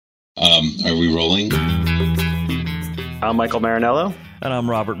Are we rolling? I'm Michael Marinello. And I'm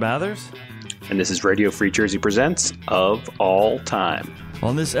Robert Mathers. And this is Radio Free Jersey Presents Of All Time.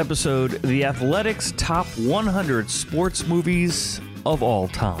 On this episode, The Athletic's Top 100 Sports Movies of All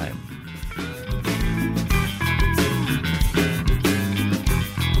Time.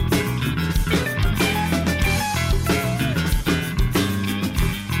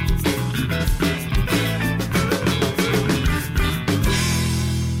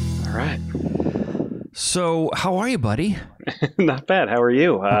 So, how are you, buddy? Not bad. How are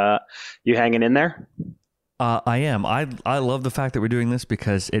you? You hanging in there? I am. I love the fact that we're doing this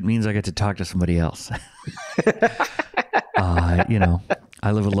because it means I get to talk to somebody else.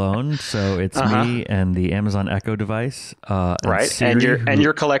 I live alone, so it's me and the Amazon Echo device. Right, Siri, and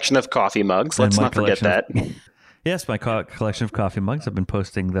your collection of coffee mugs. Let's not forget that. Yes, my collection of coffee mugs. I've been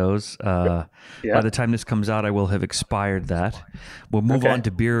posting those. By the time this comes out, I will have expired that. We'll move on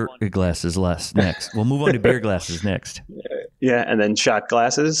to beer glasses next. We'll move on to beer glasses next. Yeah, and then shot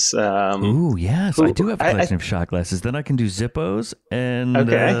glasses. Ooh, yes. I do have a collection of shot glasses. Then I can do Zippos, and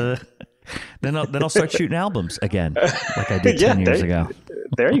then I'll start shooting albums again, like I did 10 years ago.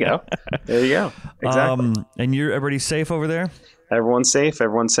 There you go. Exactly. And everybody's safe over there? Everyone's safe.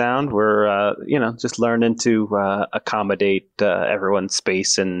 Everyone's sound. We're, just learning to accommodate everyone's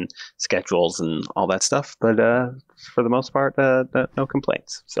space and schedules and all that stuff. But for the most part, no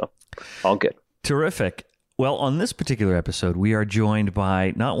complaints. So all good. Terrific. Well, on this particular episode, we are joined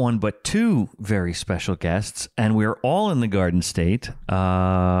by not one, but two very special guests, and we're all in the Garden State.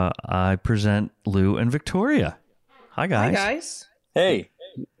 I present Lou and Victoria. Hi, guys. Hi, guys. Hey.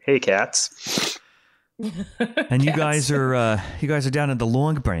 Hey, cats. And you guys are down at the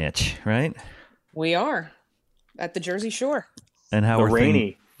Long Branch, right? We are at the Jersey Shore. And how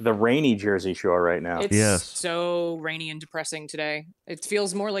the rainy Jersey Shore right now. It's so rainy and depressing today. It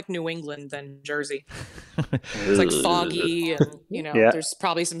feels more like New England than Jersey. It's like foggy, and there's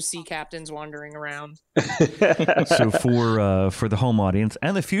probably some sea captains wandering around. So for the home audience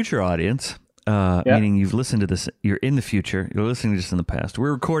and the future audience. Meaning you've listened to this, you're in the future, you're listening to this in the past.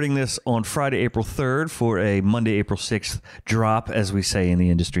 We're recording this on Friday, April 3rd for a Monday, April 6th drop, as we say in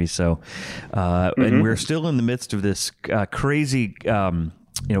the industry. So, and we're still in the midst of this crazy,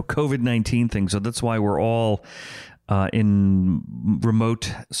 COVID-19 thing. So that's why we're all in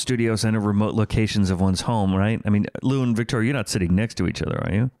remote studios and in remote locations of one's home, right? I mean, Lou and Victoria, you're not sitting next to each other,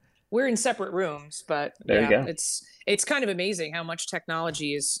 are you? We're in separate rooms, but there you go. It's kind of amazing how much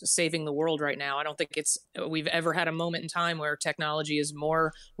technology is saving the world right now. I don't think we've ever had a moment in time where technology is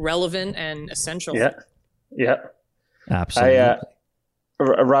more relevant and essential. Yeah, absolutely.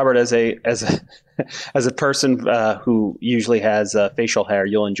 Robert, as a person who usually has facial hair,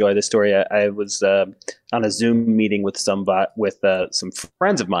 you'll enjoy this story. I was on a Zoom meeting with some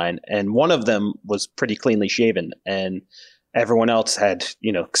friends of mine, and one of them was pretty cleanly shaven, and everyone else had,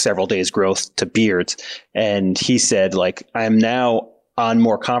 several days growth to beards. And he said, I am now on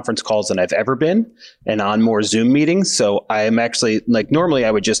more conference calls than I've ever been and on more Zoom meetings. So I am actually normally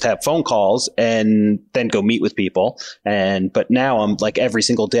I would just have phone calls and then go meet with people. But now I'm every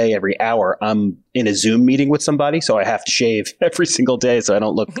single day, every hour, I'm in a Zoom meeting with somebody. So I have to shave every single day so I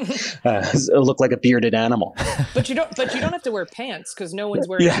don't look like a bearded animal. But you don't have to wear pants because no one's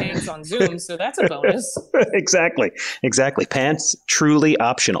wearing pants on Zoom. So that's a bonus. Exactly. Pants, truly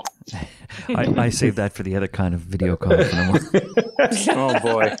optional. I save that for the other kind of video call. Oh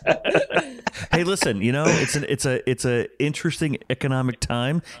boy! Hey, listen. It's a interesting economic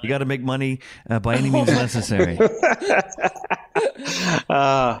time. You got to make money by any means necessary.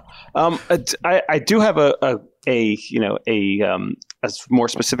 I do have a more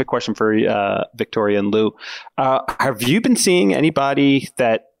specific question for Victoria and Lou. Have you been seeing anybody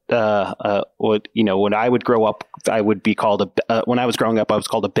that? When I would grow up, I would be called when I was growing up, I was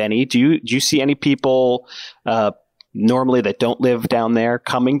called a Benny. Do you see any people normally that don't live down there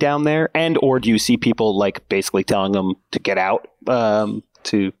coming down there, or do you see people basically telling them to get out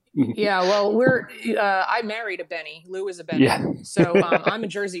to? Yeah, well, I married a Benny. Lou is a Benny. Yeah. So I'm a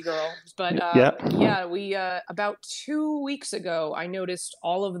Jersey girl. But we about 2 weeks ago, I noticed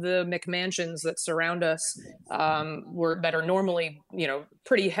all of the McMansions that surround us that are normally,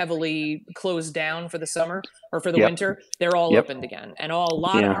 pretty heavily closed down for the summer or for the winter. They're all opened again, and a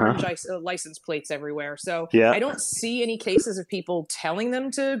lot of orange license plates everywhere. So I don't see any cases of people telling them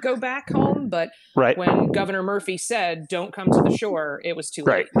to go back home. But when Governor Murphy said, "Don't come to the shore," it was too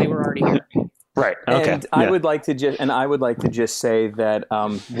late. They were already here. Right. Okay. And I would like to just say that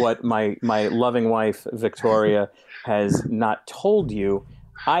what my loving wife Victoria has not told you,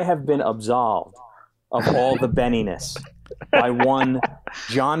 I have been absolved of all the Benniness. by one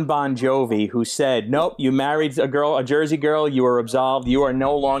John Bon Jovi, who said, "Nope, you married a Jersey girl. You are absolved. You are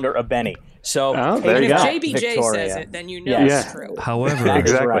no longer a Benny." So there you go. If JBJ Victoria says it, then you know it's true.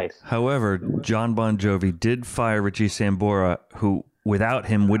 However, However, John Bon Jovi did fire Richie Sambora, who without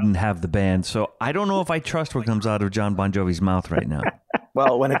him wouldn't have the band. So I don't know if I trust what comes out of John Bon Jovi's mouth right now.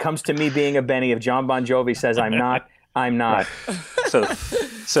 Well, when it comes to me being a Benny, if John Bon Jovi says I'm not, I'm not.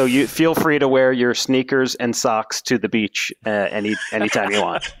 So you feel free to wear your sneakers and socks to the beach anytime you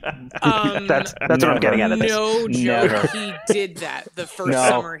want. That's what I'm getting out of this. No joke. He did that the first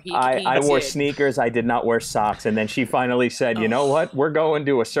summer. I wore sneakers. I did not wear socks. And then she finally said, "You know what? We're going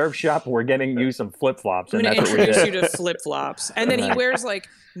to a surf shop. We're getting you some flip flops." And that's what we did. Introduce you to flip flops. And then he wears like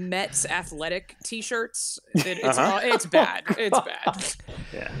Mets athletic T-shirts. It's bad. It's bad.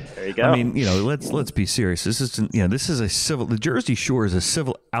 Yeah, there you go. I mean, let's be serious. This is a civil. The Jersey Shore is a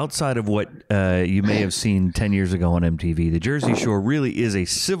civil. Outside of what you may have seen 10 years ago on MTV, the Jersey Shore really is a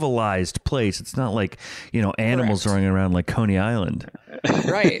civilized place. It's not like animals running around like Coney Island,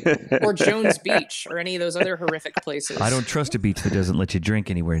 right? Or Jones Beach, or any of those other horrific places. I don't trust a beach that doesn't let you drink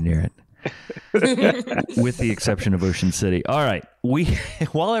anywhere near it. With the exception of Ocean City. All right,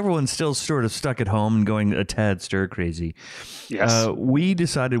 while everyone's still sort of stuck at home and going a tad stir crazy, yes, we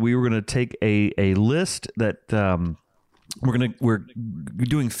decided we were going to take a list that we're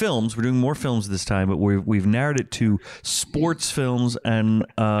doing films. We're doing more films this time, but we've narrowed it to sports films. And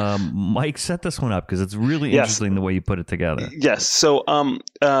Mike, set this one up because it's really interesting the way you put it together. Yes. So,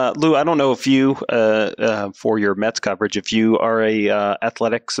 Lou, I don't know if you, for your Mets coverage, if you are a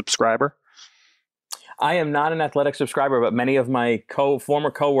Athletic subscriber. I am not an Athletic subscriber, but many of my former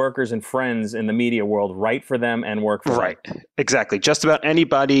coworkers and friends in the media world write for them and work for them. Right, exactly. Just about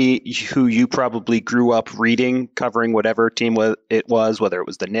anybody who you probably grew up reading, covering whatever team it was, whether it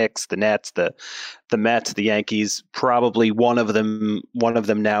was the Knicks, the Nets, the Mets, the Yankees. Probably one of them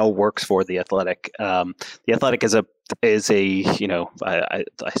now works for the Athletic. The Athletic is a I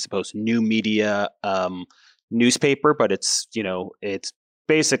suppose new media newspaper, but it's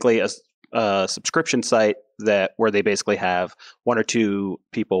basically a subscription site where they basically have one or two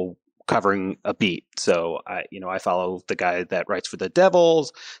people covering a beat. So I follow the guy that writes for the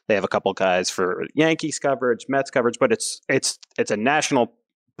Devils. They have a couple guys for Yankees coverage, Mets coverage, but it's a national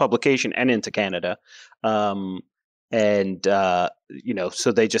publication and into Canada. So they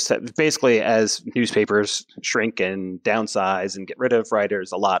just have, basically, as newspapers shrink and downsize and get rid of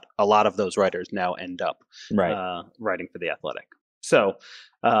writers, a lot of those writers now end up writing for the Athletic. So,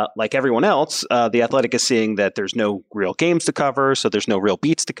 like everyone else, the Athletic is seeing that there's no real games to cover, so there's no real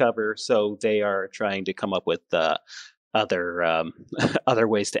beats to cover. So they are trying to come up with other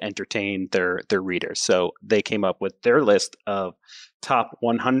ways to entertain their readers. So they came up with their list of top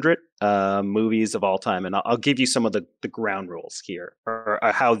 100 movies of all time, and I'll give you some of the ground rules here, or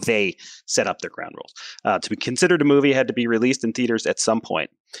how they set up their ground rules. To be considered a movie, it had to be released in theaters at some point.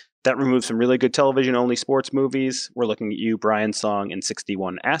 That removes some really good television-only sports movies. We're looking at you, Brian Song, and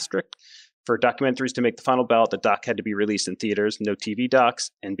 61 Asterisk. For documentaries to make the final ballot, the doc had to be released in theaters, no TV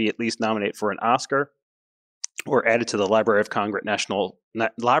docs, and be at least nominated for an Oscar, or added to the Library of Congress National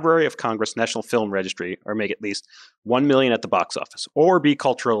Film Registry, or make at least $1 million at the box office, or be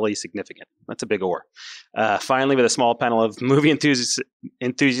culturally significant. That's a big or. Finally, with a small panel of movie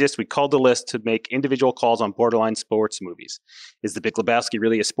enthusiasts, we called the list to make individual calls on borderline sports movies. Is The Big Lebowski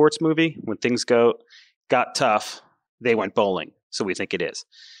really a sports movie? When things got tough, they went bowling, so we think it is.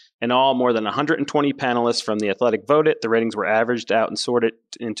 In all, more than 120 panelists from The Athletic voted. The ratings were averaged out and sorted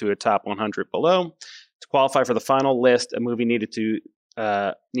into a top 100 below. To qualify for the final list, a movie needed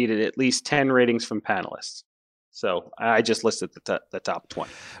at least 10 ratings from panelists. So I just listed the top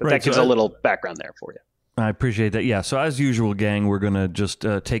 20. But that gives a little background there for you. I appreciate that. Yeah. So as usual, gang, we're going to just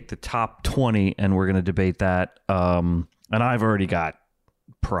take the top 20 and we're going to debate that. And I've already got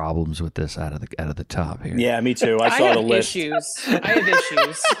problems with this out of the top here. Yeah, me too. I saw the list. I have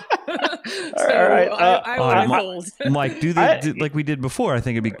issues. All right. I hold. Mike, like we did before. I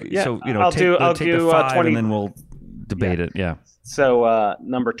think it'd be I'll do the 5 20, and then we'll debate it. Yeah. So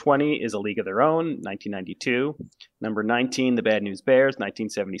number 20 is A League of Their Own, 1992. Number 19, The Bad News Bears,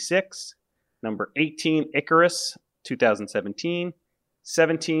 1976. Number 18, Icarus, 2017.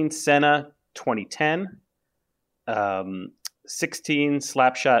 17, Senna, 2010. 16,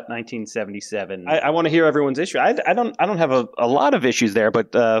 Slapshot, 1977. I want to hear everyone's issue. I don't have a lot of issues there,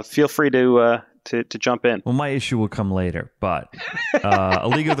 but feel free to jump in. Well, my issue will come later, but A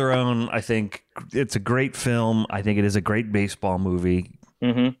League of Their Own, I think it's a great film. I think it is a great baseball movie.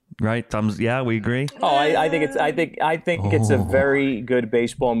 Mm-hmm. Right? We agree. Oh, I think it's a very good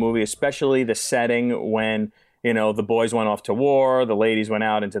baseball movie, especially the setting when the boys went off to war, the ladies went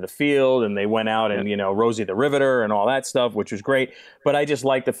out into the field, and they went out and, Rosie the Riveter and all that stuff, which was great. But I just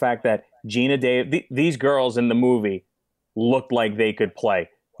like the fact that Gina Davis, these girls in the movie looked like they could play.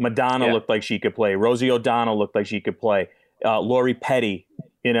 Madonna looked like she could play. Rosie O'Donnell looked like she could play. Lori Petty,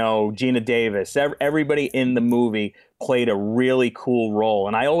 Gina Davis. Everybody in the movie played a really cool role.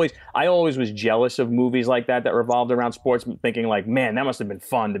 And I always was jealous of movies like that revolved around sports, thinking like, man, that must have been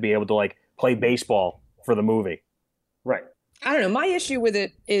fun to be able to like play baseball for the movie. Right. I don't know. My issue with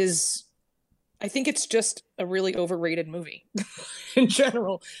it is I think it's just a really overrated movie in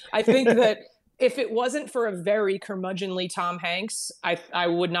general. I think that if it wasn't for a very curmudgeonly Tom Hanks, I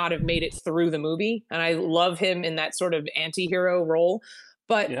would not have made it through the movie. And I love him in that sort of anti-hero role.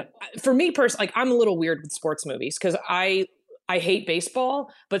 But for me personally, like, I'm a little weird with sports movies because I hate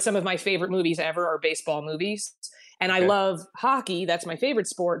baseball, but some of my favorite movies ever are baseball movies. And I love hockey. That's my favorite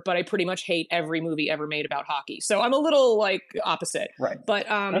sport, but I pretty much hate every movie ever made about hockey. So I'm a little like opposite. Right. But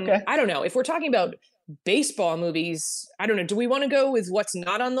I don't know. If we're talking about baseball movies, I don't know. Do we want to go with what's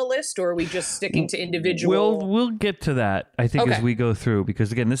not on the list, or are we just sticking to individual? We'll get to that, I think, as we go through,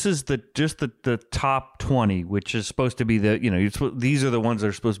 because again, this is the top 20, which is supposed to be these are the ones that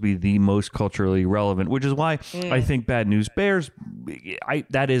are supposed to be the most culturally relevant, which is why I think Bad News Bears,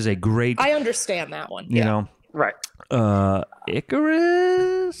 that is a great. I understand that one. You know. Right.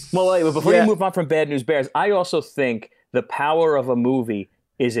 Icarus. Well, before you move on from Bad News Bears, I also think the power of a movie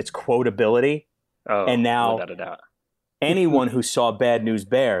is its quotability. Oh, and now without a doubt. Anyone who saw Bad News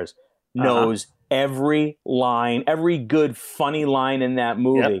Bears knows every line, every good, funny line in that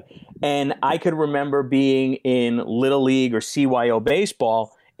movie. Yep. And I could remember being in Little League or CYO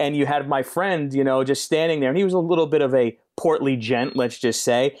baseball, and you had my friend, just standing there, and he was a little bit of a portly gent, let's just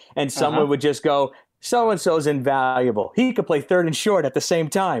say, and someone would just go, so-and-so's invaluable. He could play third and short at the same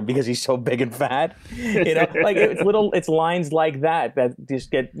time because he's so big and fat. Like it's lines like that just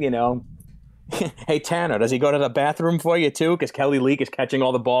get, hey, Tanner, does he go to the bathroom for you too? Because Kelly Leak is catching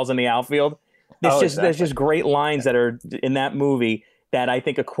all the balls in the outfield. There's just great lines that are in that movie that I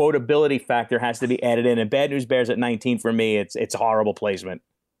think a quotability factor has to be added in. And Bad News Bears at 19 for me, it's a horrible placement.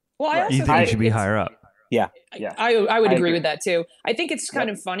 Well, I also you think it should be higher up. Yeah. I would agree with that too. I think it's kind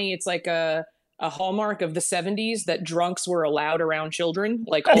of funny. It's like a hallmark of the 70s that drunks were allowed around children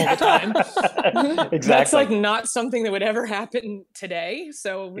like all the time. Exactly. That's like not something that would ever happen today.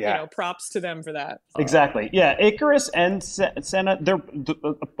 So, props to them for that. Exactly. Yeah. Icarus and Senna, they're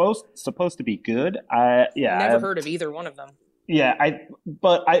both supposed to be good. Never heard of either one of them. Yeah.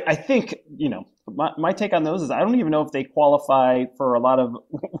 I think, my take on those is I don't even know if they qualify for a lot of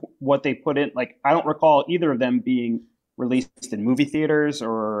what they put in. Like, I don't recall either of them being released in movie theaters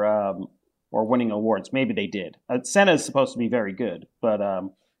or winning awards. Maybe they did. Senna is supposed to be very good, but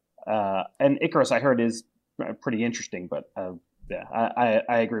and Icarus I heard is pretty interesting. But I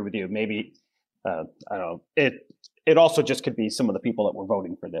agree with you. Maybe I don't know. It also just could be some of the people that were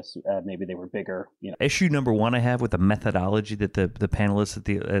voting for this. Maybe they were bigger. Issue number 1 I have with the methodology that the panelists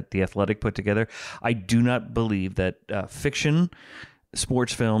at the Athletic put together. I do not believe that fiction,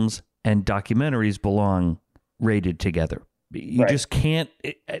 sports films, and documentaries belong rated together. You just can't.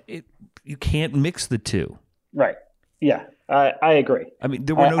 You can't mix the two. Right. Yeah, I agree. I mean,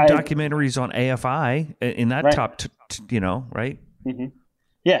 there were no documentaries on AFI in that top, right? Mm-hmm.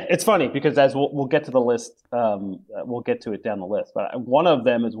 Yeah, it's funny because as we'll get to the list, we'll get to it down the list. But one of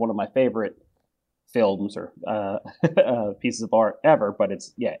them is one of my favorite films or pieces of art ever. But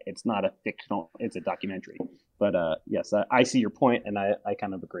it's not a fictional; it's a documentary. But yes, I see your point, and I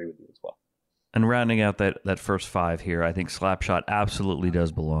kind of agree with you as well. And rounding out that first 5 here, I think Slapshot absolutely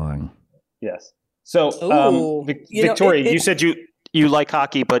does belong. Yes. So, Victoria, you said you like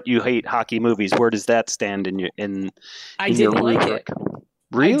hockey, but you hate hockey movies. Where does that stand in your I didn't like it.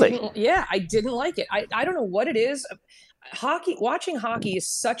 Really? I didn't like it. I don't know what it is. Watching hockey is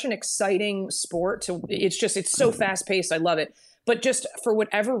such an exciting sport. It's so fast paced. I love it. But just for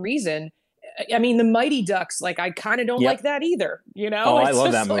whatever reason, I mean, the Mighty Ducks, like, I kind of don't like that either, Oh, I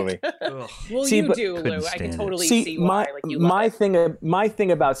love that movie. Well, you do, Lou. I can totally see why. My thing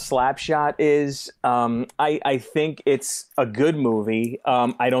about Slapshot is I think it's a good movie.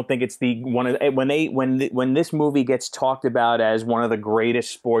 I don't think it's when this movie gets talked about as one of the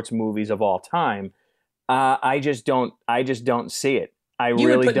greatest sports movies of all time. I just don't see it. You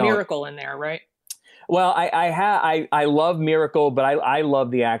really would put don't. Miracle in there, right? Well, I love Miracle, but I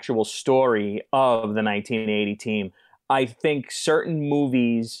love the actual story of the 1980 team. I think certain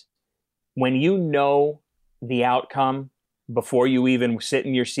movies, when you know the outcome before you even sit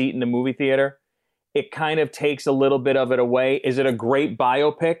in your seat in the movie theater, it kind of takes a little bit of it away. Is it a great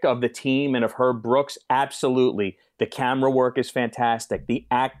biopic of the team and of Herb Brooks? Absolutely. The camera work is fantastic. The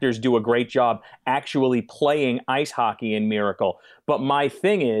actors do a great job actually playing ice hockey in Miracle. But my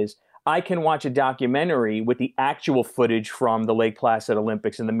thing is, I can watch a documentary with the actual footage from the Lake Placid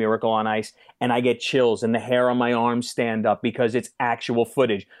Olympics and the Miracle on Ice, and I get chills and the hair on my arms stand up because it's actual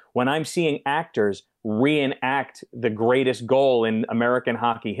footage. When I'm seeing actors reenact the greatest goal in American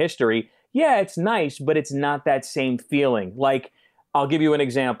hockey history, yeah, it's nice, but it's not that same feeling. Like, I'll give you an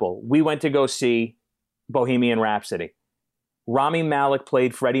example. We went to go see Bohemian Rhapsody. Rami Malek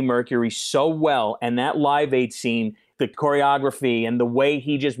played Freddie Mercury so well, and that Live Aid scene, the choreography and the way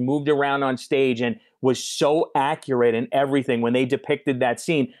he just moved around on stage and was so accurate in everything. When they depicted that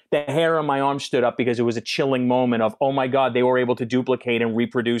scene, the hair on my arm stood up because it was a chilling moment of, oh my God, they were able to duplicate and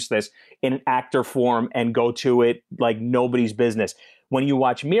reproduce this in an actor form and go to it like nobody's business. When you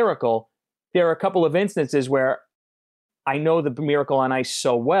watch Miracle, there are a couple of instances where I know the Miracle on Ice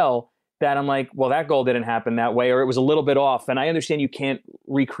so well that I'm like, well, that goal didn't happen that way, or it was a little bit off. And I understand you can't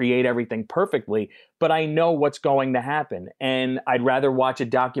recreate everything perfectly, but I know what's going to happen. And I'd rather watch a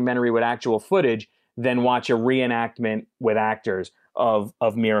documentary with actual footage than watch a reenactment with actors of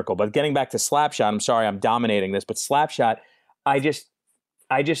Miracle. But getting back to Slapshot, I'm sorry I'm dominating this, but Slapshot, I just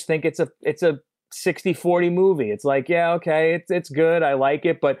think it's a 60-40 movie. It's like, yeah, okay, it's good, I like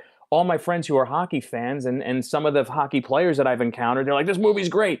it, but all my friends who are hockey fans and some of the hockey players that I've encountered, they're like, this movie's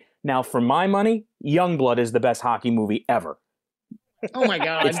great. Now, for my money, Youngblood is the best hockey movie ever. Oh my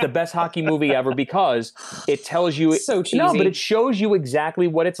God. It's the best hockey movie ever because it tells you, so cheesy. No, but it shows you exactly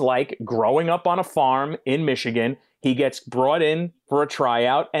what it's like growing up on a farm in Michigan. He gets brought in for a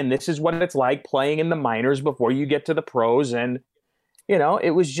tryout, and this is what it's like playing in the minors before you get to the pros. And, you know,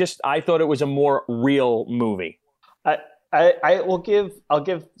 it was just, I thought it was a more real movie. I'll give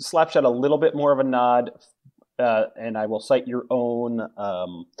Slapshot a little bit more of a nod, and I will cite your own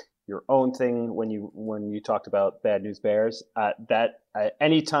thing when you talked about Bad News Bears.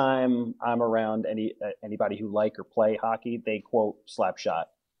 Anytime I'm around anybody who like or play hockey, they quote Slapshot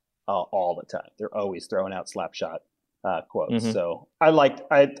all the time. They're always throwing out Slapshot quotes. Mm-hmm. So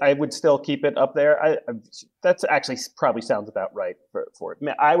I would still keep it up there. That's actually probably sounds about right for it.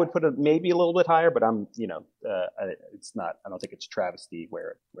 I would put it maybe a little bit higher, but it's not. I don't think it's travesty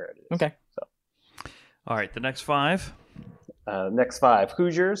where it is. Okay. So, all right, the next five.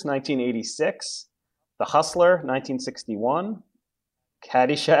 Hoosiers, 1986. The Hustler, 1961.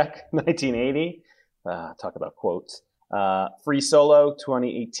 Caddyshack, 1980. Talk about quotes. Free Solo,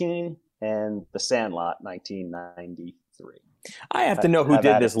 2018. And The Sandlot, 1993. I have to know who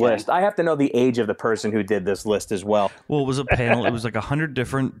did this list. I have to know the age of the person who did this list as well. Well, it was a panel. It was like 100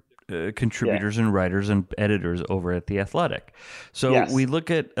 different contributors and writers and editors over at The Athletic. So we look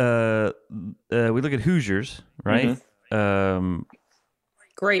at Hoosiers, right? Mm-hmm.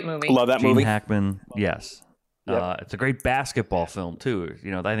 Great movie. Love that movie. Gene Hackman, yes. Yep. It's a great basketball film too. You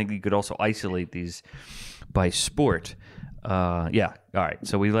know, I think you could also isolate these by sport. All right.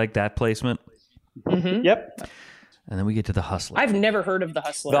 So we like that placement. Mm-hmm. Yep. And then we get to The Hustler. I've never heard of The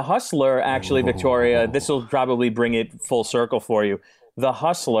Hustler. The Hustler, actually, Victoria, this will probably bring it full circle for you. The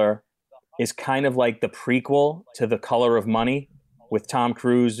Hustler is kind of like the prequel to The Color of Money with Tom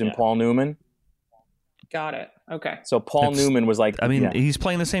Cruise and Paul Newman. Got it. Okay. So Paul Newman was like... he's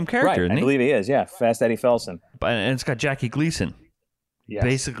playing the same character, isn't he? I believe he is, Fast Eddie Felson. And it's got Jackie Gleason. Yes.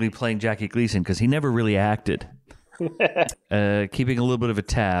 Basically playing Jackie Gleason because he never really acted. Keeping a little bit of a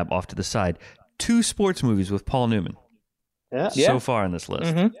tab off to the side. 2 sports movies with Paul Newman. So far on this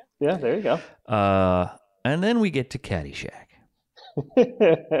list. Mm-hmm. Yeah, there you go. And then we get to Caddyshack.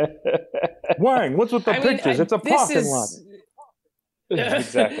 Wang, what's with the pictures? It's a parking lot.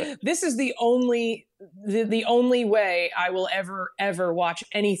 Exactly. This is the only way I will ever watch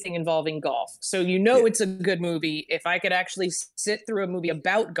anything involving golf. So it's a good movie if I could actually sit through a movie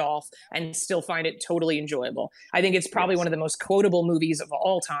about golf and still find it totally enjoyable. I think it's probably one of the most quotable movies of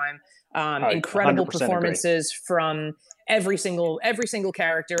all time. Incredible performances from every single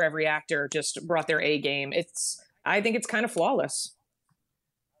character, every actor just brought their A game. I think it's kind of flawless.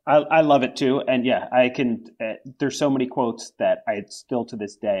 I love it too, and I can. There's so many quotes that I still to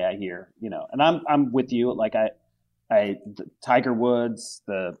this day I hear, and I'm with you. Like the Tiger Woods,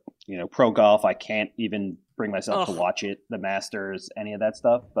 the pro golf. I can't even bring myself to watch it. The Masters, any of that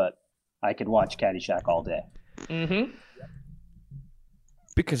stuff, but I could watch Caddyshack all day. Mm-hmm.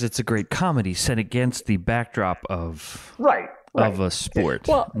 Because it's a great comedy set against the backdrop of of a sport.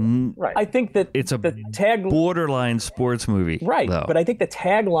 Well, I think that it's a tag borderline sports movie, right? Though. But I think the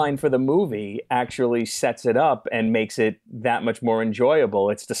tagline for the movie actually sets it up and makes it that much more enjoyable.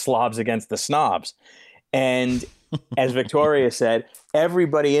 It's the slobs against the snobs, and as Victoria said,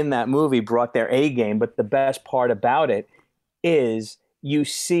 everybody in that movie brought their A game. But the best part about it is you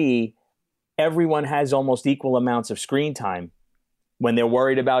see everyone has almost equal amounts of screen time. When they're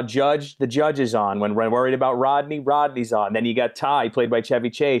worried about Judge, the Judge is on. When we're worried about Rodney, Rodney's on. Then you got Ty, played by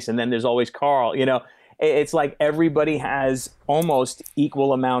Chevy Chase, and then there's always Carl. You know, it's like everybody has almost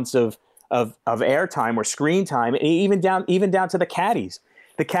equal amounts of airtime or screen time, even down to the caddies.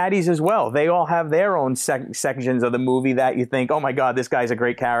 The caddies as well. They all have their own sections of the movie that you think, oh my God, this guy's a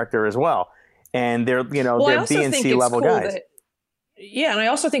great character as well. And they're they're B and C level guys. And I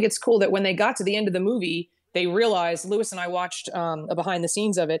also think it's cool that when they got to the end of the movie, they realized, Lewis and I watched a behind the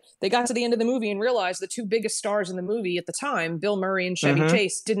scenes of it. They got to the end of the movie and realized the two biggest stars in the movie at the time, Bill Murray and Chevy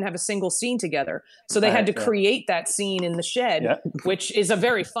Chase, didn't have a single scene together. So they had to create that scene in the shed, which is a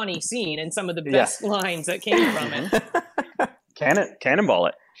very funny scene and some of the best lines that came from it. Cannonball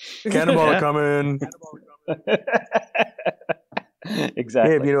it. Cannonball coming.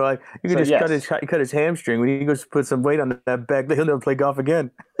 Exactly. Yeah, like you could just cut his hamstring when he goes to put some weight on that back. He'll never play golf again.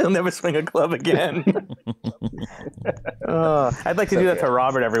 He'll never swing a club again. I'd like to do that to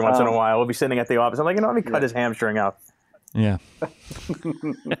Robert every once in a while. We'll be sitting at the office. I'm like, let me cut his hamstring out. Yeah.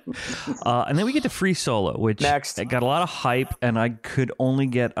 And then we get to Free Solo, which got a lot of hype, and I could only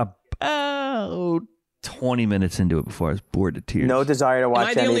get about 20 minutes into it before I was bored to tears. No desire to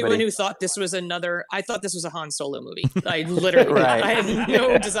watch anybody. Am I the only one who thought this was I thought this was a Han Solo movie. I literally, I had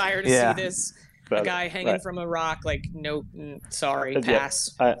no desire to see this. A guy hanging from a rock, like, no, sorry, pass.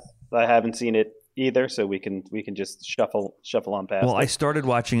 I haven't seen it either, so we can just shuffle on past. Well, I started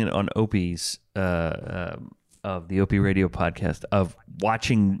watching it on Opie's of the Opie Radio podcast, of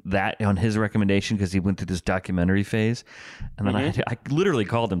watching that on his recommendation because he went through this documentary phase, and then I literally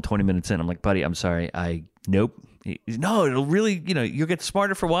called him 20 minutes in. I'm like, buddy, I'm sorry, nope. No, it'll really, you'll get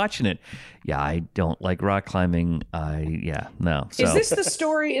smarter for watching it. Yeah, I don't like rock climbing. No. So. Is this the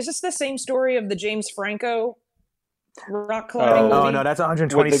story? Is this the same story of the James Franco rock climbing movie? Oh no, that's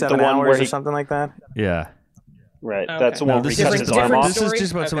 127 hours or something like that. Yeah. Right. Okay. That's the one where he cuts his arm off. This is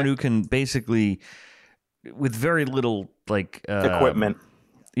just about someone who can basically, with very little equipment.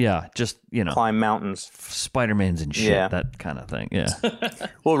 Yeah, just, climb mountains. Spider-Mans and shit, that kind of thing. Yeah.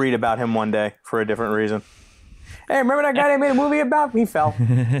 We'll read about him one day for a different reason. Hey, remember that guy they made a movie about? He fell.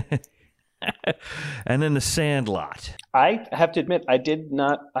 And then The Sandlot. I have to admit, I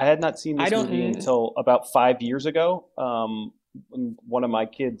had not seen this movie until about 5 years ago. One of my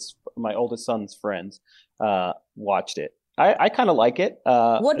kids, my oldest son's friends, watched it. I kind of like it.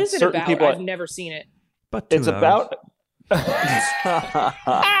 What is it about? I've never seen it. But it's about. Is that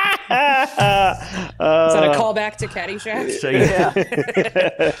a callback to Caddyshack?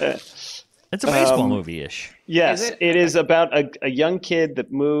 It's a baseball movie-ish. Yes, it is about a young kid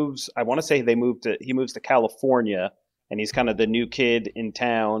that moves. I want to say he moves to California, and he's kind of the new kid in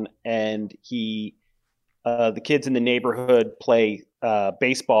town. And the kids in the neighborhood play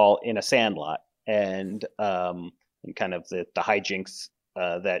baseball in a sandlot, and kind of the hijinks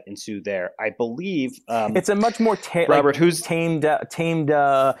that ensue there. I believe it's a much more Robert, who's tamed.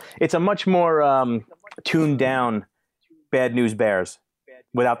 It's a much more tuned down Bad News Bears.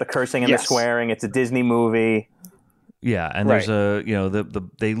 Without the cursing and the swearing. It's a Disney movie. Yeah, and there's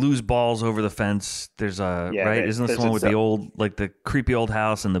they lose balls over the fence. There's right? Isn't this the one with the old, like the creepy old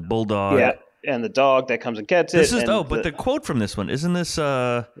house and the bulldog? Yeah, and the dog that comes and gets it. But the quote from this one, isn't this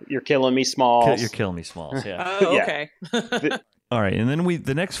 "You're killing me, Smalls." You're killing me, Smalls. Yeah. Oh, okay. All right, and then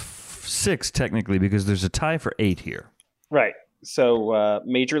the next 6 technically, because there's a tie for 8 here. Right. So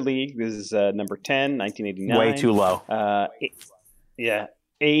Major League, this is number 10, 1989. Way too low.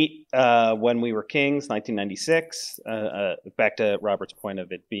 8, When We Were Kings, 1996. Back to Robert's point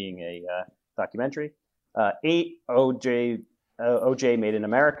of it being a documentary. 8, OJ Made in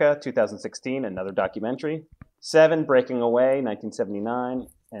America, 2016, another documentary. 7, Breaking Away, 1979.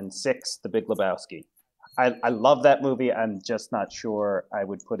 And 6, The Big Lebowski. I love that movie. I'm just not sure I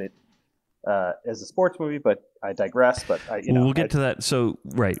would put it as a sports movie, but I digress. But we'll get to that. So,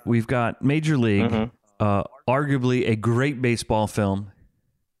 right, we've got Major League, arguably a great baseball film.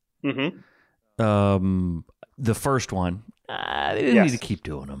 The first one, they didn't need to keep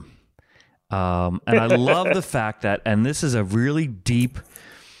doing them. And I love the fact that, and this is a really deep.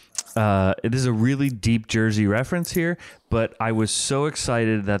 It is a really deep Jersey reference here, but I was so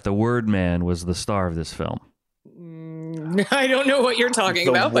excited that the Word Man was the star of this film. I don't know what you're talking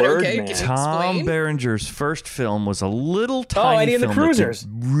about, but okay. Can you Tom Berenger's first film was a little tiny Eddie and the Cruisers.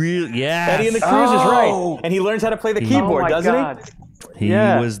 Eddie and the Cruisers, right. And he learns how to play the keyboard, doesn't he? He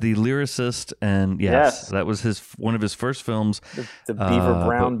was the lyricist, and that was one of his first films. The Beaver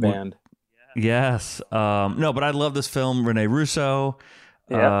Brown Band. Yes. No, but I love this film. Rene Russo.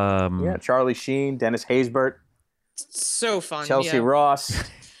 Charlie Sheen, Dennis Haysbert. So fun. Chelsea Ross.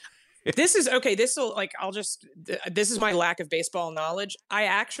 This is okay. This is my lack of baseball knowledge. I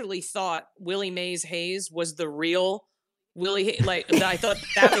actually thought Willie Mays Hayes was the real Willie. I thought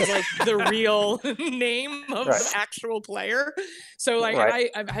that was like the real name of the actual player. So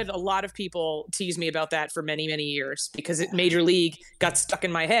I've had a lot of people tease me about that for many, many years because Major League got stuck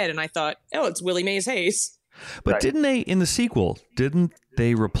in my head, and I thought, oh, it's Willie Mays Hayes. But didn't they in the sequel? Didn't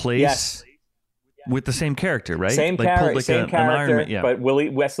they replace? Yes. With the same character, right? Same character, but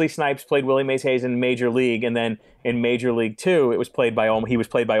Wesley Snipes played Willie Mays Hayes in Major League, and then in Major League 2, he was played by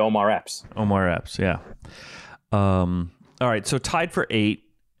Omar Epps. Omar Epps, yeah. All right, so tied for 8,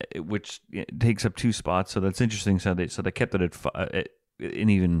 which takes up 2 spots, so that's interesting. So they kept it at an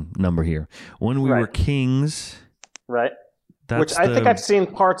even number here. When We Were Kings, right? Which I think I've seen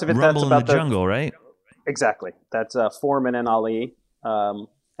parts of it. Rumble that's about in the Jungle, right? Exactly. That's Foreman and Ali.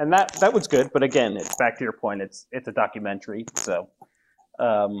 And that was good, but again, it's back to your point. It's a documentary, so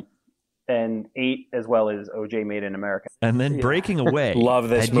and 8 as well as OJ Made in America, and then Breaking Away. Love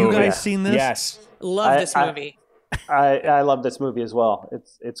this movie. Have you guys seen this? Yes, love this movie. I love this movie as well.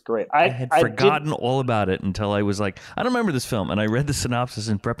 It's great. I had forgotten all about it until I was like, I don't remember this film, and I read the synopsis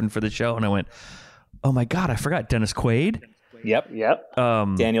in prepping for the show, and I went, oh my god, I forgot Dennis Quaid. Yep.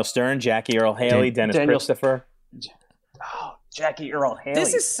 Daniel Stern, Jackie Earl Haley, Dennis Christopher. Oh, Jackie Earl Haley.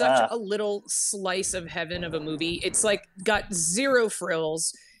 This is such a little slice of heaven of a movie. It's like got zero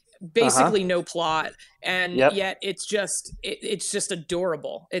frills, basically no plot, and yet it's just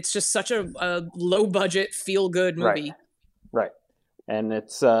adorable. It's just such a low budget, feel good movie. Right. And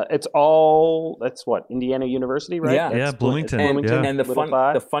it's all that's what Indiana University, right? Yeah, Bloomington. And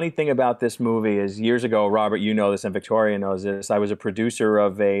the funny thing about this movie is years ago, Robert, you know this, and Victoria knows this. I was a producer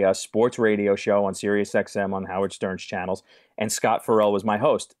of a sports radio show on Sirius XM on Howard Stern's channels, and Scott Farrell was my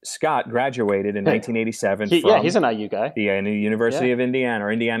host. Scott graduated in 1987 he's an IU guy. The University of Indiana,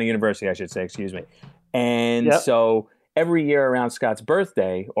 or Indiana University, I should say. Excuse me. And so every year around Scott's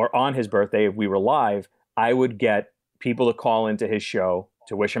birthday, or on his birthday, if we were live, I would get people to call into his show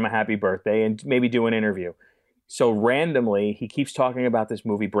to wish him a happy birthday and maybe do an interview. So randomly, he keeps talking about this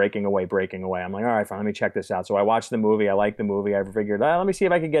movie, Breaking Away. I'm like, all right, fine, let me check this out. So I watched the movie. I liked the movie. I figured, let me see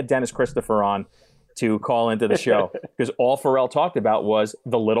if I could get Dennis Christopher on to call into the show. Because all Farrell talked about was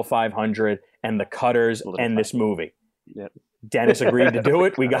the Little 500 and the Cutters and this movie. Yep. Dennis agreed to do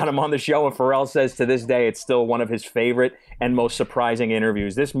it. We got him on the show, and Farrell says to this day it's still one of his favorite and most surprising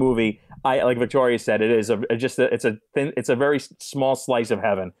interviews. This movie, like Victoria said, it's a very small slice of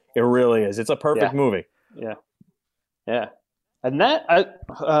heaven. It really is. It's a perfect movie. Yeah. And that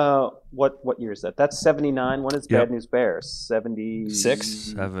what year is that? That's 79. When is Bad News Bears?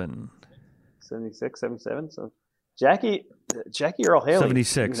 76, 77. So Jackie Earl Haley,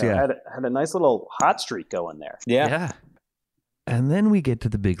 76. had a nice little hot streak going there. Yeah. And then we get to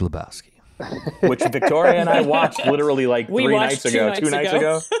The Big Lebowski, which Victoria and I watched literally like two nights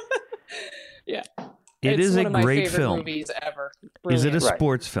ago. Yeah, it is a great film. Movies ever. Is it a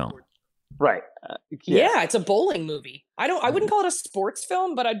sports film? Right. Yeah, it's a bowling movie. I wouldn't call it a sports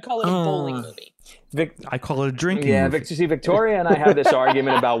film, but I'd call it a bowling movie. I call it a drinking movie. See, Victoria and I have this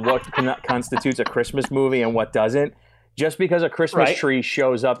argument about what constitutes a Christmas movie and what doesn't. Just because a Christmas tree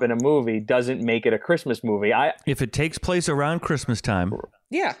shows up in a movie doesn't make it a Christmas movie. If it takes place around Christmas time,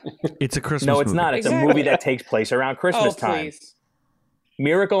 it's a Christmas movie. No, it's not. It's a movie that takes place around Christmas time. Please.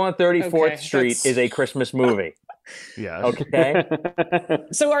 Miracle on 34th Street is a Christmas movie. Yeah. Okay.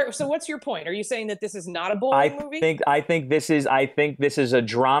 So what's your point? Are you saying that this is not a bowling movie? I think this is a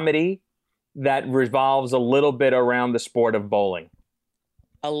dramedy that revolves a little bit around the sport of bowling.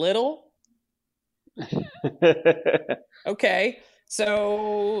 A little? Okay.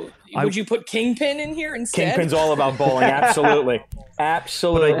 So would you put Kingpin in here instead? Kingpin's all about bowling. Absolutely.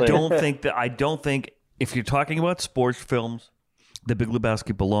 Absolutely. But I don't think if you're talking about sports films, The Big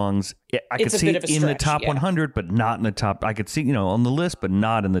Lebowski belongs. I could see it in the top 100, but not in the top. I could see, on the list, but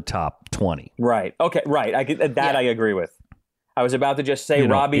not in the top 20. Right. Okay. Right. I agree with. I was about to just say,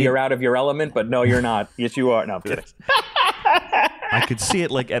 Robbie, you're out of your element, but no, you're not. Yes, you are. No, I'm kidding. I could see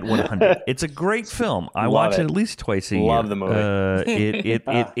it like at 100. It's a great film. I watch it at least twice a year. Love the movie.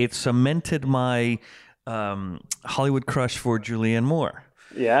 It cemented my Hollywood crush for Julianne Moore.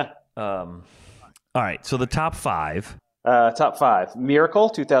 Yeah. All right. So the top 5. Top 5. Miracle,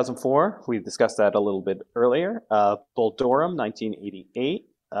 2004. We discussed that a little bit earlier. Bull Durham, 1988.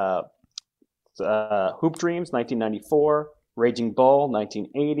 Hoop Dreams, 1994. Raging Bull,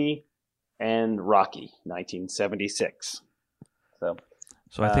 1980. And Rocky, 1976. So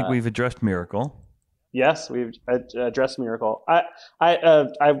I think we've addressed Miracle. Yes, we've addressed Miracle. I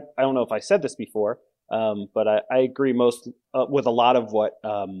don't know if I said this before, but I agree most with a lot of what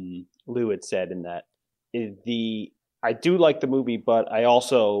Lou had said in that. I do like the movie, but I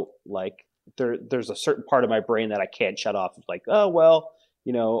also like there's a certain part of my brain that I can't shut off. It's like, oh well,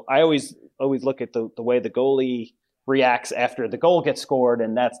 I always look at the way the goalie reacts after the goal gets scored,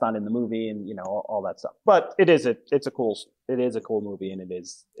 and that's not in the movie, and all that stuff. But it's a cool movie, and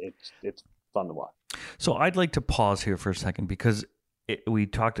it's fun to watch. So I'd like to pause here for a second because we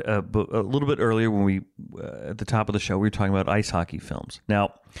talked a little bit earlier when we at the top of the show we were talking about ice hockey films.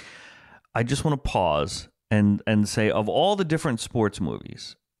 Now, I just want to pause and say, of all the different sports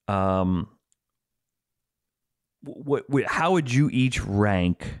movies, how would you each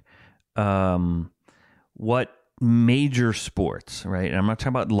rank what major sports, right? And I'm not talking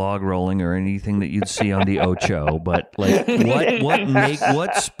about log rolling or anything that you'd see on the Ocho, but like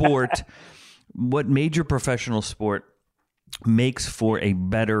what major professional sport makes for a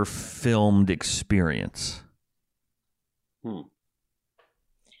better filmed experience?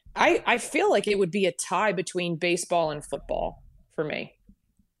 I feel like it would be a tie between baseball and football for me.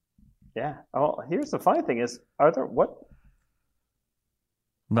 Yeah. Oh, here's the funny thing is, are there what?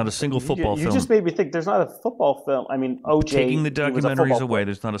 Not a single football film. You just made me think there's not a football film. I mean, OJ. Taking the documentaries away,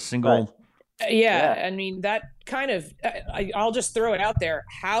 there's not a single. Right. Yeah, I mean, that kind of, I'll just throw it out there.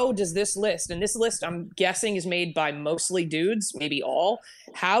 How does this list, and this list I'm guessing is made by mostly dudes, maybe all,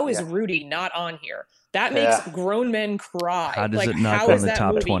 how is Rudy not on here? That makes grown men cry. How does it not go in the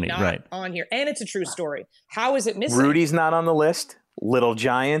top 20? Right. On here. And it's a true story. How is it missing? Rudy's not on the list. Little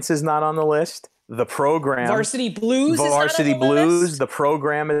Giants is not on the list. The Program. Varsity Blues Varsity is not on the Blues. list. The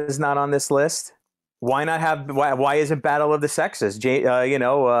Program is not on this list. Why not have? Why isn't Battle of the Sexes?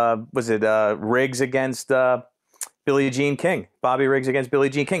 Was it Riggs against Billie Jean King? Bobby Riggs against Billie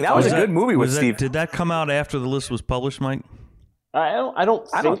Jean King. That was a good movie with Steve. Did that come out after the list was published, Mike? I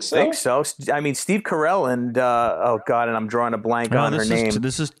don't think so. I mean, Steve Carell and and I'm drawing a blank on her name.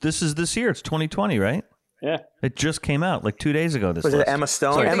 This is this year. It's 2020, right? Yeah. It just came out like 2 days ago. This was list. it Emma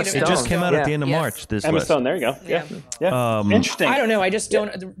Stone? Sorry, Emma Stone. It just came out at the end of March. This Emma list. Stone. There you go. Yeah. Interesting. I don't know. I just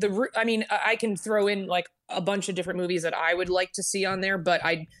don't. I mean, I can throw in like a bunch of different movies that I would like to see on there, but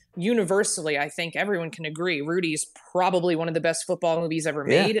I think everyone can agree Rudy's probably one of the best football movies ever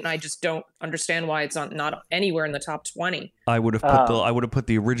made, and I just don't understand why it's not anywhere in the top 20. I would have put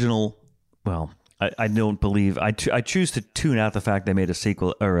the original. Well, I don't believe I choose to tune out the fact they made a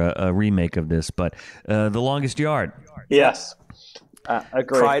sequel or a remake of this, but The Longest Yard. Yes,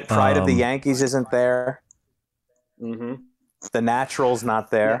 agree. Pride of the Yankees isn't there. Mm-hmm. The Natural's not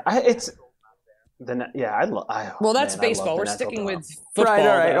there. Well, that's baseball. We're sticking with football.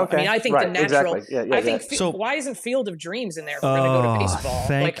 Right. Okay. I mean, I think the Natural. Exactly. I think. So, why isn't Field of Dreams in there if we're going to go to baseball?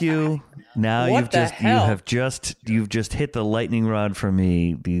 Thank you. Now you've just hit the lightning rod for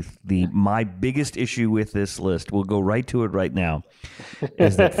me. My biggest issue with this list, we'll go right to it right now,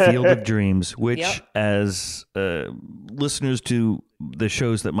 is that Field of Dreams, which as listeners to the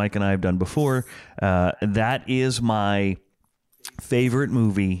shows that Mike and I have done before, that is my favorite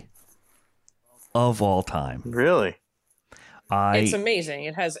movie of all time. Really? It's amazing.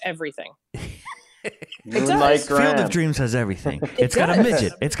 It has everything. It does. Field of Dreams has everything. It's got a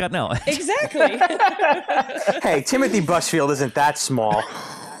midget. It's got no. Exactly. Hey, Timothy Busfield isn't that small.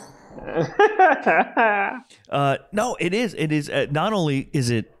 No, it is. It is. Not only is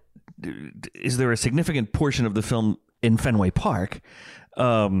there a significant portion of the film in Fenway Park,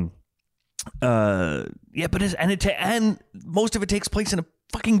 but and most of it takes place in a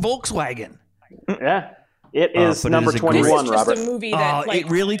fucking Volkswagen. Yeah. It is number 21, Robert. Just a movie that, it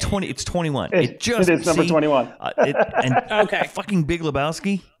really 20. It's 21. It is number 21. Okay. Fucking Big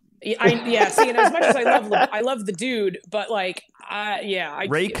Lebowski. See, and as much as I love the dude, but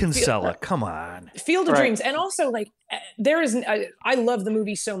Ray Kinsella, come on. Field of Dreams, and also there is. I love the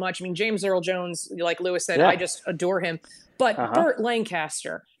movie so much. I mean, James Earl Jones, like Lewis said, I just adore him. But Burt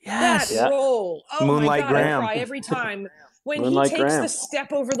Lancaster, that role, Moonlight my God, Graham. I cry every time. When Moonlight he takes Graham. the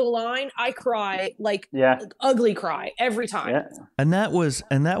step over the line, I cry ugly cry every time. Yeah. And that was.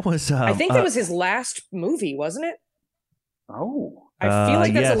 I think that was his last movie, wasn't it? Oh, I feel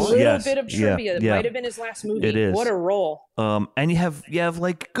like that's a little bit of trivia. It might have been his last movie. It is. What a role! And you have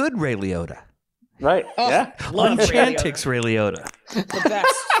like good Ray Liotta, right? Oh, Unchantix Ray Liotta, the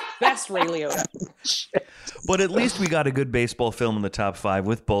best. Best Ray Liotta. But at least we got a good baseball film in the top 5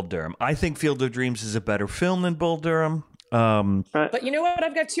 with Bull Durham. I think Field of Dreams is a better film than Bull Durham. But you know what?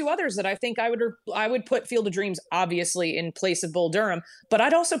 I've got 2 others that I think I would put Field of Dreams obviously in place of Bull Durham, but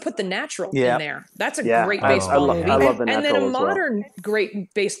I'd also put The Natural in there. That's a great baseball movie. I love The Natural. And then a modern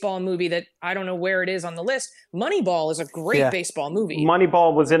great baseball movie that I don't know where it is on the list. Moneyball is a great baseball movie.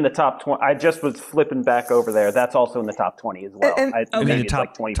 Moneyball was in the top 20. I just was flipping back over there. That's also in the top 20 as well. Maybe it's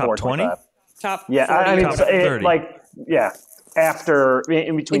like 24, top 20? Top 40. I mean, top 30. After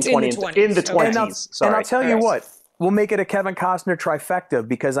in between it's 20 in the 20s. And I'll tell you what. We'll make it a Kevin Costner trifecta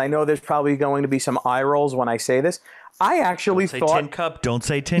because I know there's probably going to be some eye rolls when I say this. I actually thought... Don't say Tin Cup. Don't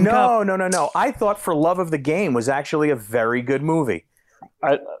say Tin Cup. No. I thought For Love of the Game was actually a very good movie.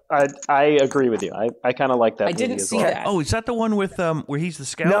 I agree with you. I kind of like that movie didn't as see well. that. Oh, is that the one with where he's the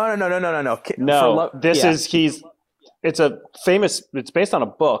scout? No. It's based on a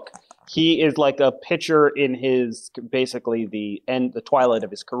book. He is like a pitcher in his basically the twilight of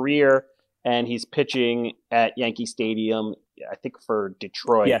his career. And he's pitching at Yankee Stadium, I think for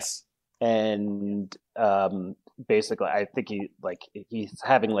Detroit. Yes. And basically, I think he's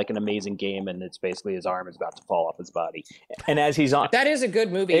having like an amazing game, and it's basically his arm is about to fall off his body. And as he's on, that is a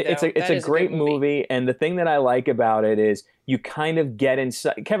good movie. It's a great movie, and the thing that I like about it is you kind of get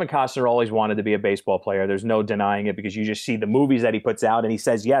inside. Kevin Costner always wanted to be a baseball player. There's no denying it because you just see the movies that he puts out, and he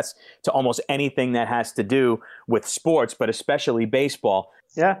says yes to almost anything that has to do with sports, but especially baseball.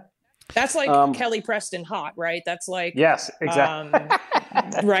 Yeah. That's like Kelly Preston hot, right? That's like yes, exactly.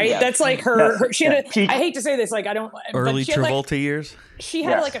 Right? Yeah. That's like her she had I hate to say this, like I don't early Travolta years. She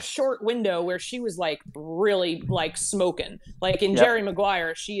had like a short window where she was like really like smoking. Like in Jerry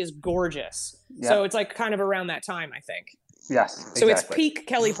Maguire, she is gorgeous. Yep. So it's like kind of around that time, I think. Yes. Exactly. So it's peak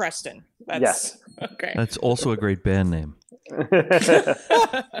Kelly Preston. Yes. Okay. That's also a great band name.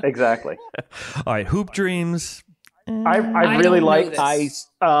 Exactly. All right, Hoop Dreams. I really like Ice,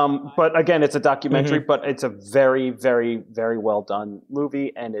 but again, it's a documentary, but it's a very, very, very well done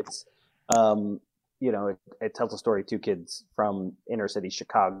movie, and it's, it tells a story of 2 kids from inner city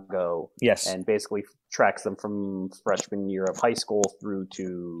Chicago, and basically tracks them from freshman year of high school through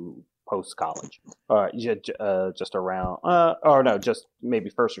to post college, just around, just maybe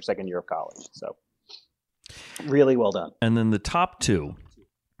first or second year of college. So, really well done. And then the top 2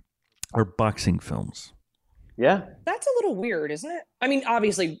 are boxing films. Yeah. That's a little weird, isn't it? I mean,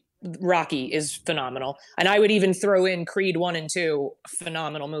 obviously, Rocky is phenomenal. And I would even throw in Creed 1 and 2,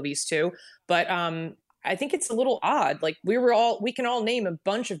 phenomenal movies too. But I think it's a little odd. Like we can all name a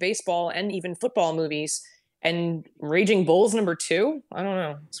bunch of baseball and even football movies. And Raging Bull's number 2? I don't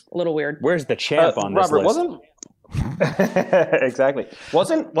know. It's a little weird. Where's the champ on this Robert, list? Exactly.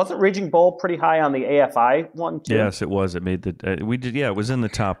 Wasn't Raging Bull pretty high on the AFI one too? Yes, it was. It made the we did. Yeah, it was in the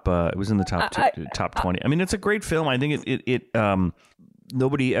top. It was in the top 20. I mean, it's a great film. I think it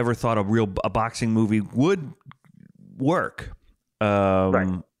nobody ever thought a boxing movie would work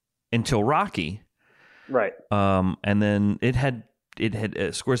until Rocky. Right. And then it had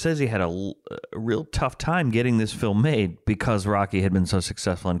Scorsese had a real tough time getting this film made because Rocky had been so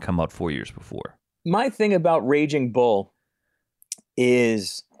successful and come out 4 years before. My thing about Raging Bull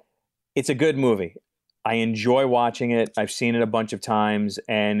is it's a good movie. I enjoy watching it. I've seen it a bunch of times,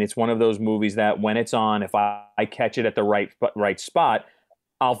 and it's one of those movies that when it's on, if I catch it at the right spot,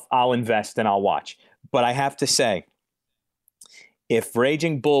 I'll invest and I'll watch. But I have to say, if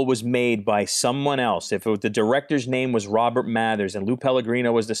Raging Bull was made by someone else, if the director's name was Robert Mathers and Lou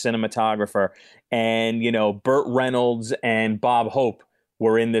Pellegrino was the cinematographer, and Burt Reynolds and Bob Hope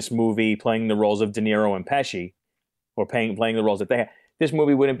were in this movie playing the roles of De Niro and Pesci, or playing the roles that they had, this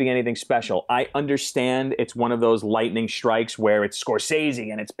movie wouldn't be anything special. I understand it's one of those lightning strikes where it's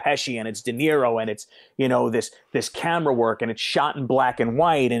Scorsese and it's Pesci and it's De Niro and it's, this camera work and it's shot in black and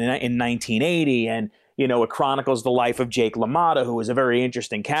white in 1980 and, it chronicles the life of Jake LaMotta, who is a very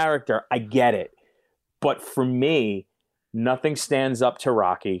interesting character. I get it. But for me, nothing stands up to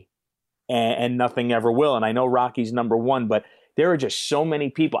Rocky and nothing ever will. And I know Rocky's number 1, but there are just so many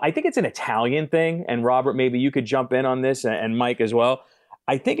people. I think it's an Italian thing. And Robert, maybe you could jump in on this, and Mike as well.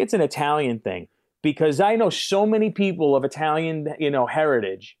 I think it's an Italian thing because I know so many people of Italian,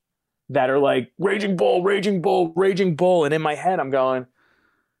 heritage that are like Raging Bull, Raging Bull, Raging Bull. And in my head, I'm going,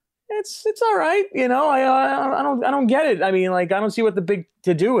 it's all right. I don't get it. I mean, like, I don't see what the big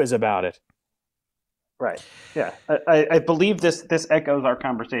to-do is about it. Right. Yeah. I believe this echoes our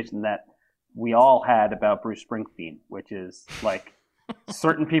conversation that we all had about Bruce Springsteen, which is like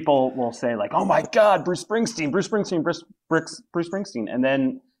certain people will say like, oh my God, Bruce Springsteen. And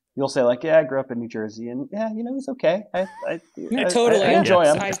then you'll say like, yeah, I grew up in New Jersey, and yeah, he's okay. I totally I enjoy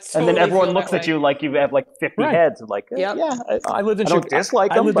him. Totally and then everyone looks at you like you have like 50 heads, and like, I lived in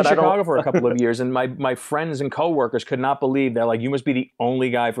dislike him. I lived in Chicago for a couple of years, and my friends and coworkers could not believe. They're like, you must be the only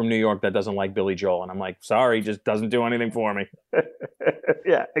guy from New York that doesn't like Billy Joel, and I'm like, sorry, just doesn't do anything for me.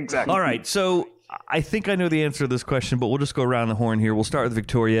 Yeah, exactly. All right, so I think I know the answer to this question, but we'll just go around the horn here. We'll start with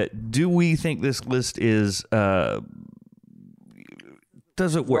Victoria. Do we think this list is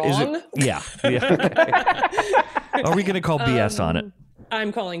does it work? Wrong? Is it? Yeah. Are we going to call BS on it?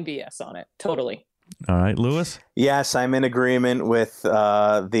 I'm calling BS on it. Totally. All right, Lewis? Yes, I'm in agreement with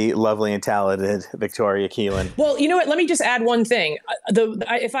the lovely and talented Victoria Keelan. Well, you know what? Let me just add one thing.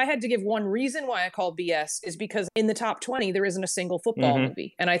 If I had to give one reason why I call BS is because in the top 20, there isn't a single football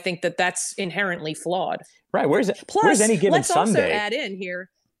movie. And I think that that's inherently flawed. Right. Where's Any Given Sunday? Also add in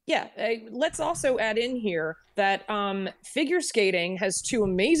here. Yeah, let's also add in here that figure skating has 2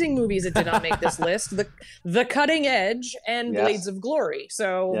 amazing movies that did not make this list: The Cutting Edge and Blades of Glory.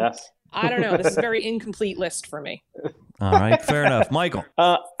 So I don't know. This is a very incomplete list for me. All right, fair enough, Michael.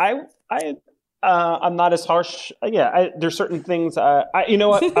 I'm not as harsh. There's certain things. You know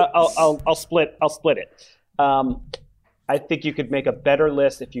what? I'll split it. I think you could make a better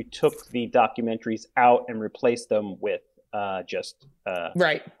list if you took the documentaries out and replaced them with just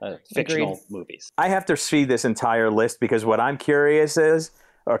fictional movies. I have to see this entire list because what I'm curious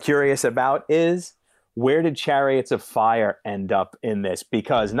about is, where did Chariots of Fire end up in this?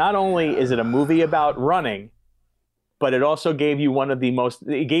 Because not only is it a movie about running, but it also gave you one of the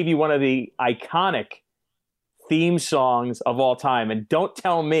iconic theme songs of all time. And don't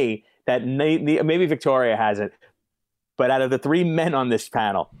tell me that maybe Victoria has it, but out of the 3 men on this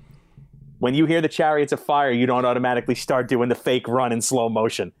panel, when you hear the Chariots of Fire, you don't automatically start doing the fake run in slow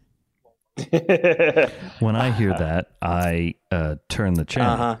motion. When I hear that, I turn the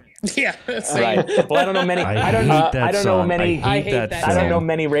channel. Yeah, right. Well, I don't know many. I don't know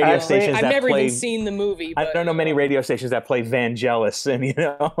many radio stations. I've never even seen the movie. I don't know many radio stations that play Vangelis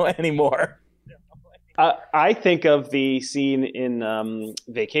anymore. I think of the scene in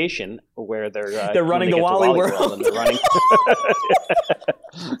Vacation where they're running the Wally World. And they're running.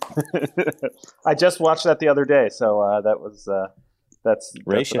 I just watched that the other day, so that's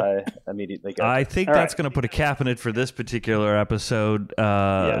what I immediately got. I think that's going to put a cap in it for this particular episode.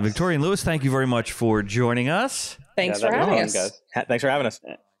 Victoria and Lewis, thank you very much for joining us. Thanks for having us. Guys. Thanks for having us.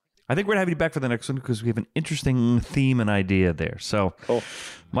 I think we're going to have you back for the next one because we have an interesting theme and idea there. So, cool.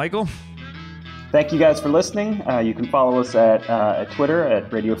 Michael? Thank you guys for listening. You can follow us at Twitter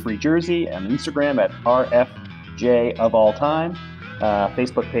at Radio Free Jersey and Instagram at RFJ of All Time.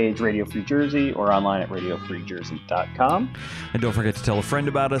 Facebook page Radio Free Jersey or online at radiofreejersey.com. And don't forget to tell a friend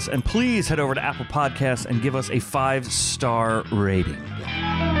about us. And please head over to Apple Podcasts and give us a 5-star rating.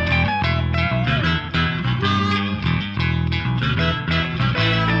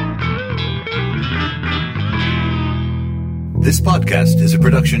 This podcast is a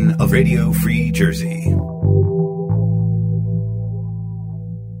production of Radio Free Jersey.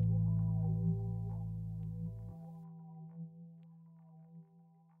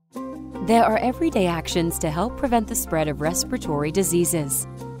 There are everyday actions to help prevent the spread of respiratory diseases.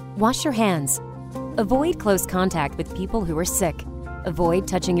 Wash your hands. Avoid close contact with people who are sick. Avoid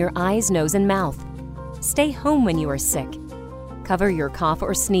touching your eyes, nose, and mouth. Stay home when you are sick. Cover your cough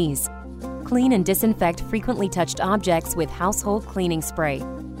or sneeze. Clean and disinfect frequently touched objects with household cleaning spray.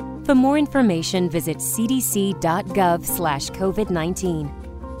 For more information, visit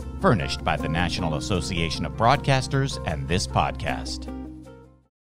cdc.gov/COVID-19. Furnished by the National Association of Broadcasters and this podcast.